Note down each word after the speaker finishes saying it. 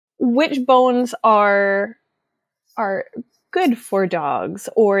which bones are good for dogs,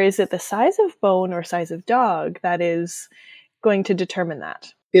 or is it the size of bone or size of dog that is going to determine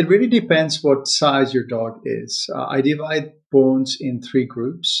that? It really depends what size your dog is. I divide bones in three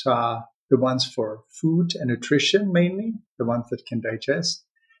groups. The ones for food and nutrition, mainly, the ones that can digest,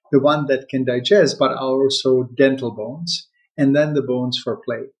 the one that can digest, but are also dental bones, and then the bones for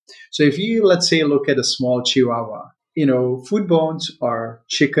play. So if you, let's say, look at a small Chihuahua, food bones are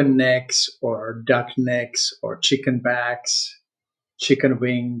chicken necks or duck necks or chicken backs, chicken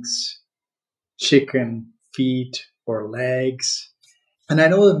wings, chicken feet or legs. And I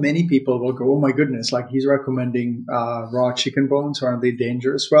know that many people will go, oh my goodness, like he's recommending raw chicken bones. Aren't they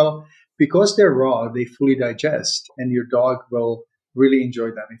dangerous? Well, because they're raw, they fully digest and your dog will really enjoy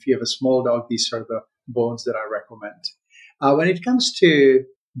them. If you have a small dog, these are the bones that I recommend. When it comes to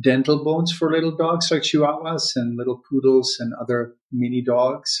dental bones for little dogs like Chihuahuas and little poodles and other mini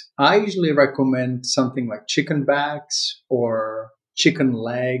dogs, I usually recommend something like chicken backs or chicken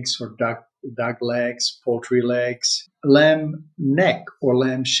legs or duck legs, poultry legs. Lamb neck or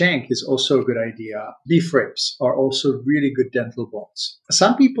lamb shank is also a good idea. Beef ribs are also really good dental bones.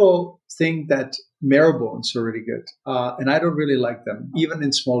 Some people think that marrow bones are really good, and I don't really like them, even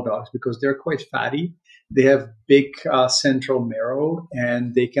in small dogs, because they're quite fatty. They have big central marrow,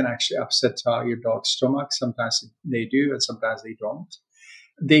 and they can actually upset your dog's stomach. Sometimes they do, and sometimes they don't.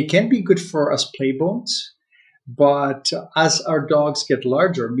 They can be good for us play bones. But as our dogs get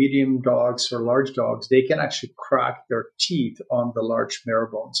larger, medium dogs or large dogs, they can actually crack their teeth on the large marrow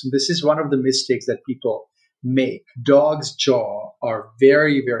bones. And this is one of the mistakes that people make. Dogs' jaw are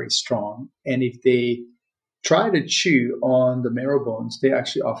very, very strong. And if they try to chew on the marrow bones, they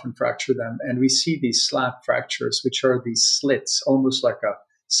actually often fracture them. And we see these slab fractures, which are these slits, almost like a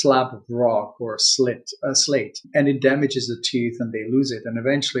slab of rock or a slate. And it damages the tooth and they lose it. And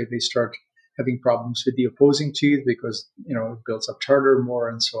eventually they start having problems with the opposing tooth because it builds up tartar more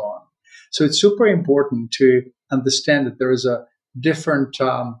and so on. So it's super important to understand that there is a different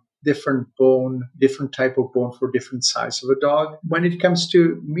bone, different type of bone for different size of a dog. When it comes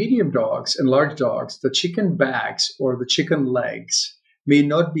to medium dogs and large dogs, the chicken backs or the chicken legs may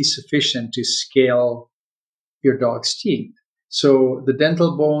not be sufficient to scale your dog's teeth. So the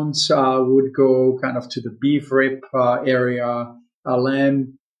dental bones would go kind of to the beef rib area,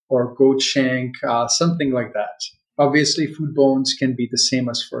 lamb or goat shank, something like that. Obviously, food bones can be the same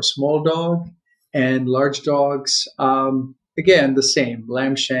as for a small dog, and large dogs, again, the same.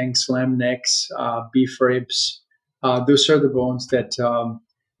 Lamb shanks, lamb necks, beef ribs. Those are the bones that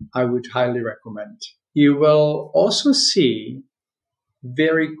I would highly recommend. You will also see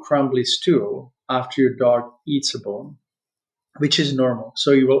very crumbly stool after your dog eats a bone, which is normal.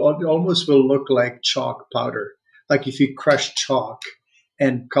 So you will almost will look like chalk powder, like if you crush chalk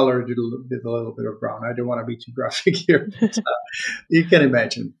and colored it with a little bit of brown. I don't want to be too graphic here, but you can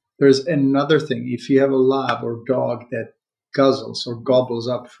imagine. There's another thing. If you have a lab or dog that guzzles or gobbles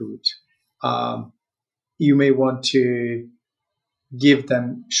up food, you may want to give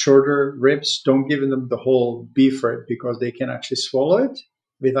them shorter ribs. Don't give them the whole beef rib because they can actually swallow it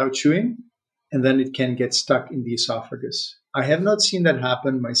without chewing, and then it can get stuck in the esophagus. I have not seen that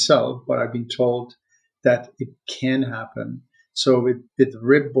happen myself, but I've been told that it can happen. So with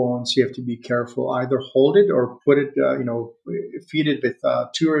rib bones, you have to be careful. Either hold it or put it, feed it with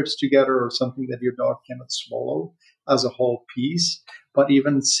two ribs together or something that your dog cannot swallow as a whole piece. But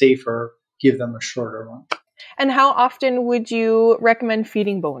even safer, give them a shorter one. And how often would you recommend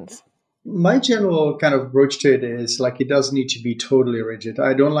feeding bones? My general kind of approach to it is like it doesn't need to be totally rigid.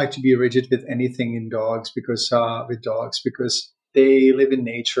 I don't like to be rigid with anything in dogs because they live in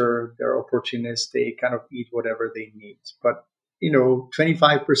nature, they're opportunists, they kind of eat whatever they need. But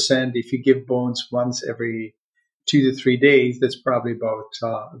 25%, if you give bones once every 2 to 3 days, that's probably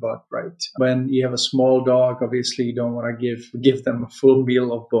about right. When you have a small dog, obviously you don't want to give them a full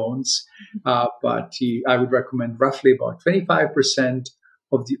meal of bones, but I would recommend roughly about 25%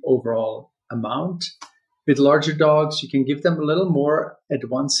 of the overall amount. With larger dogs, you can give them a little more at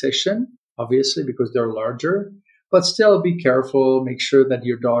one session, obviously because they're larger. But still be careful, make sure that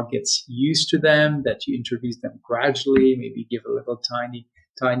your dog gets used to them, that you introduce them gradually, maybe give a little tiny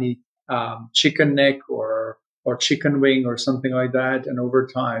chicken neck or chicken wing or something like that. And over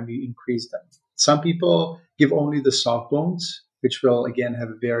time, you increase them. Some people give only the soft bones, which will, again, have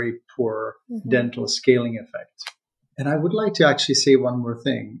a very poor dental scaling effect. And I would like to actually say one more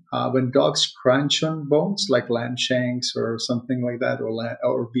thing. When dogs crunch on bones, like lamb shanks or something like that,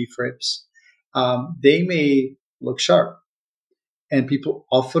 or beef ribs, they may look sharp. And people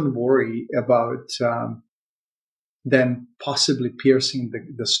often worry about than possibly piercing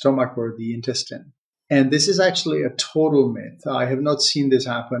the stomach or the intestine. And this is actually a total myth. I have not seen this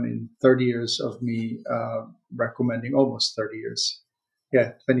happen in 30 years of me recommending, almost 30 years.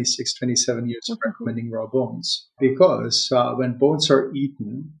 Yeah, 26, 27 years of recommending raw bones. Because when bones are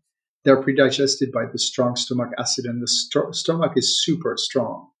eaten, they're predigested by the strong stomach acid, and the stomach is super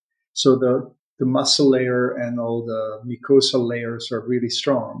strong. So the muscle layer and all the mucosal layers are really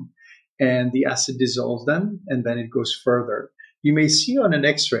strong, and the acid dissolves them, and then it goes further. You may see on an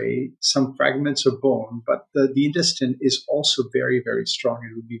X-ray some fragments of bone, but the intestine is also very, very strong.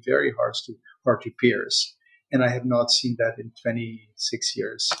 It would be very hard to pierce, and I have not seen that in 26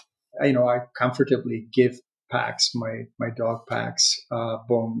 years. I comfortably give packs, my dog packs,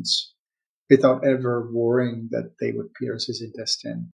 bones without ever worrying that they would pierce his intestine.